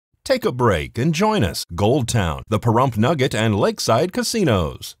Take a break and join us. Gold Town, the Pahrump Nugget, and Lakeside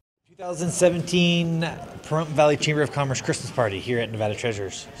Casinos. 2017 Pahrump Valley Chamber of Commerce Christmas Party here at Nevada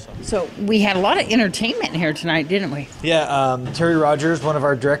Treasures. So we had a lot of entertainment here tonight, didn't we? Yeah, Terry Rogers, one of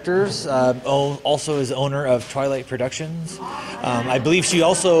our directors, also is owner of Twilight Productions. I believe she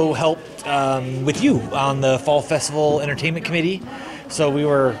also helped with you on the Fall Festival Entertainment Committee. So we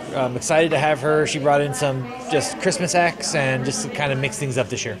were excited to have her. She brought in some just Christmas acts and just to kind of mix things up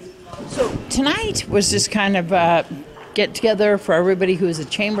this year. So tonight was just kind of get together for everybody who is a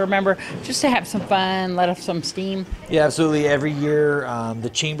chamber member, just to have some fun, let off some steam. Yeah, absolutely. Every year the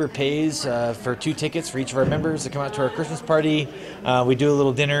chamber pays for 2 tickets for each of our members to come out to our Christmas party. We do a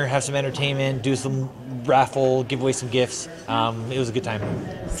little dinner, have some entertainment, do some raffle, give away some gifts. It was a good time.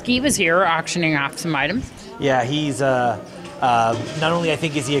 Ski was here auctioning off some items. Yeah, he's not only I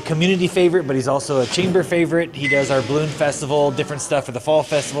think is he a community favorite, but he's also a chamber favorite. He does our balloon festival, different stuff for the fall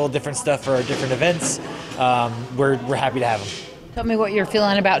festival, different stuff for our different events. We're happy to have him. Tell me what you're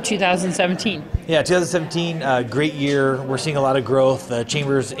feeling about 2017. Yeah, 2017, great year. We're seeing a lot of growth. The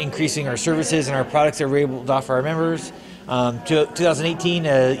chamber's increasing our services and our products that we're able to offer our members. 2018,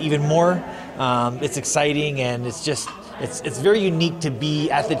 even more. It's exciting, and it's just it's very unique to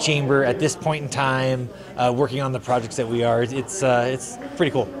be at the chamber at this point in time, working on the projects that we are. It's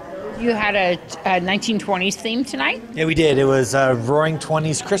pretty cool. You had a 1920s theme tonight? Yeah, we did. It was a Roaring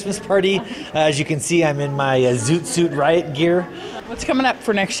 20s Christmas party. As you can see, I'm in my Zoot Suit Riot gear. What's coming up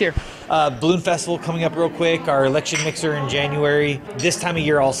for next year? Balloon Festival coming up real quick, our election mixer in January. This time of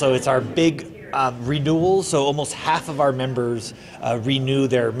year also, it's our big renewals, so almost half of our members renew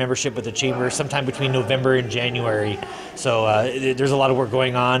their membership with the chamber sometime between November and January. So there's a lot of work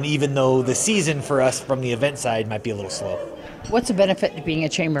going on, even though the season for us from the event side might be a little slow. What's the benefit to being a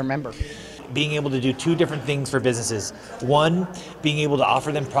chamber member? Being able to do 2 different things for businesses. 1, being able to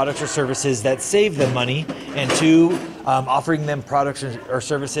offer them products or services that save them money, and 2, offering them products or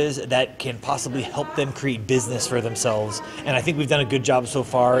services that can possibly help them create business for themselves. And I think we've done a good job so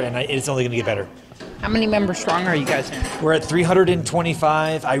far, and it's only going to get better. How many members strong are you guys in? We're at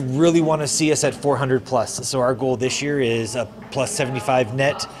 325. I really want to see us at 400 plus. So our goal this year is a plus 75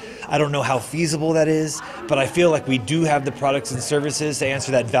 net. I don't know how feasible that is, but I feel like we do have the products and services to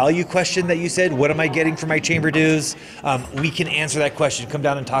answer that value question that you said. What am I getting for my chamber dues? We can answer that question. Come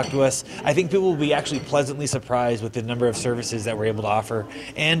down and talk to us. I think people will be actually pleasantly surprised with the number of services that we're able to offer,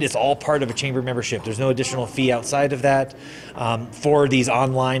 and it's all part of a chamber membership. There's no additional fee outside of that for these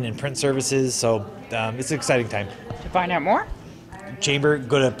online and print services, so it's an exciting time. To find out more? Chamber,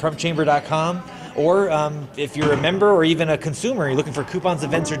 go to PahrumpChamber.com. Or if you're a member or even a consumer, you're looking for coupons,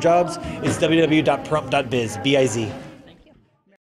 events, or jobs, it's www.pahrump.biz, B-I-Z.